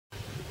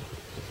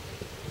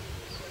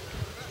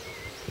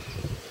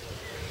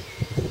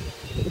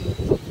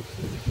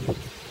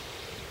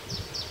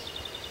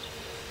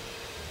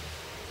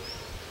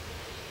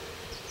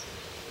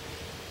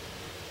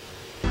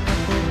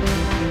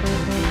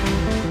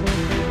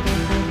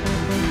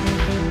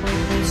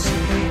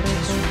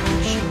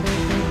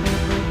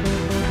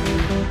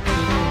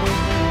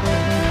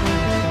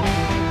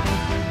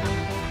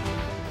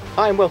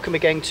Hi and welcome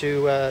again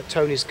to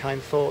Tony's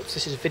Kind Thoughts.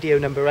 This is video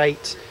number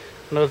 8,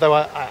 and although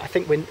I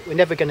think we're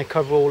never going to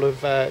cover all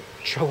of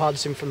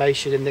Troad's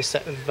information in this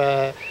set of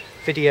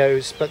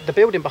videos, but the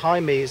building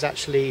behind me is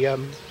actually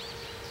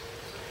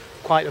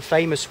quite a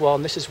famous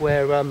one. This is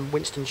where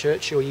Winston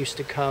Churchill used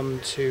to come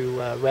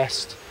to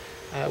rest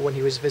when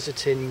he was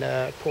visiting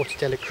Porta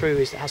della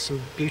Cruz. It has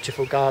some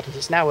beautiful gardens.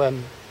 It's now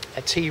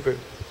a tea room.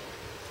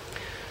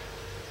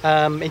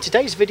 In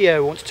today's video I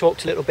want to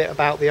talk a little bit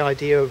about the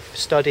idea of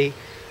study,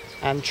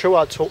 and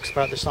Troad talks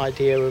about this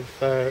idea of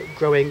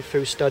growing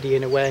through study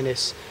and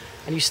awareness,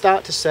 and you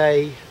start to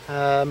say,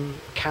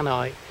 can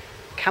I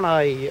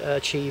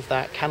achieve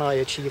that? Can I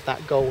achieve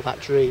that goal, that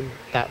dream,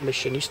 that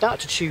mission? You start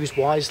to choose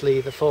wisely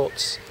the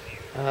thoughts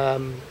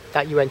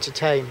that you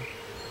entertain,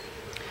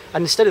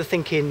 and instead of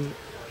thinking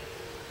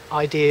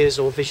ideas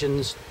or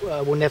visions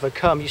will never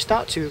come, you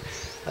start to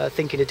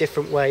think in a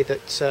different way,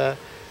 that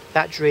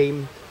that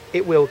dream,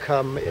 it will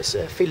come. It's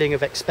a feeling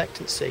of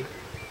expectancy.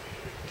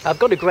 I've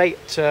got a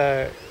great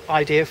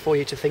idea for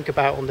you to think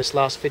about on this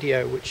last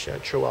video, which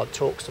Troad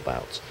talks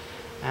about,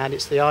 and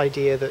it's the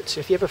idea that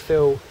if you ever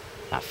feel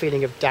that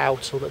feeling of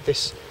doubt, or that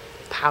this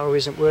power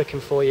isn't working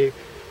for you,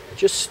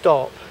 just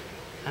stop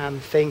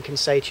and think and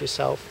say to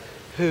yourself,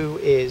 who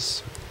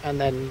is, and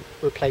then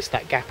replace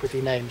that gap with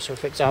your name. So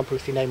for example,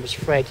 if your name was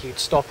Fred, you'd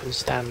stop and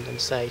stand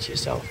and say to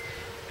yourself,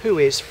 who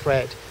is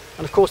Fred?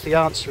 And of course the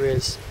answer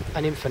is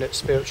an infinite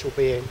spiritual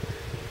being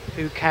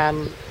who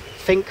can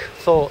think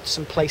thoughts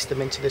and place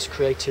them into this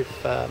creative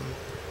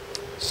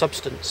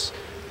substance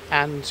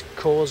and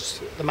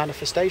cause the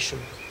manifestation.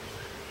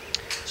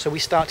 So we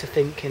start to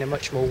think in a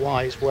much more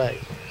wise way,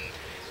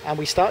 and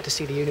we start to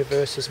see the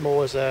universe as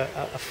more as a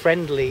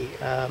friendly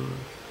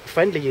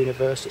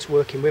universe that's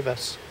working with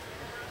us,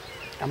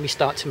 and we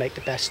start to make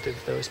the best of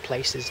those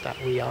places that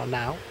we are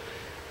now,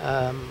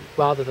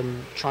 rather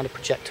than trying to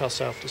project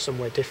ourselves to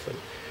somewhere different.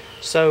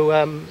 So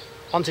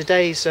on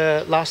today's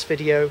last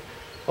video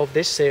of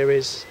this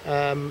series,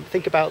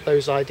 think about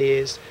those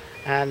ideas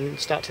and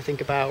start to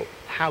think about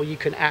how you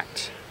can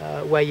act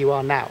where you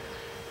are now,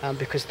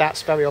 because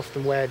that's very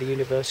often where the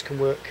universe can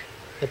work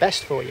the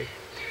best for you.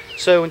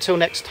 So until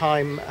next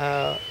time,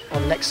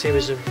 on the next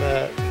series of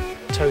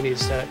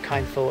Tony's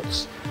Kind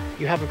Thoughts,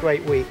 you have a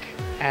great week,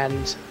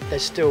 and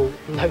there's still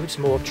loads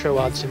more of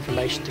Troad's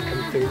information to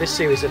come through. This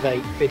series of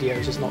 8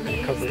 videos is not going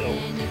to cover it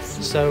all.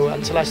 So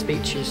until I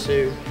speak to you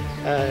soon,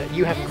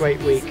 you have a great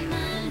week,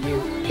 you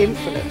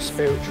infinite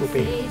spiritual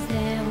being.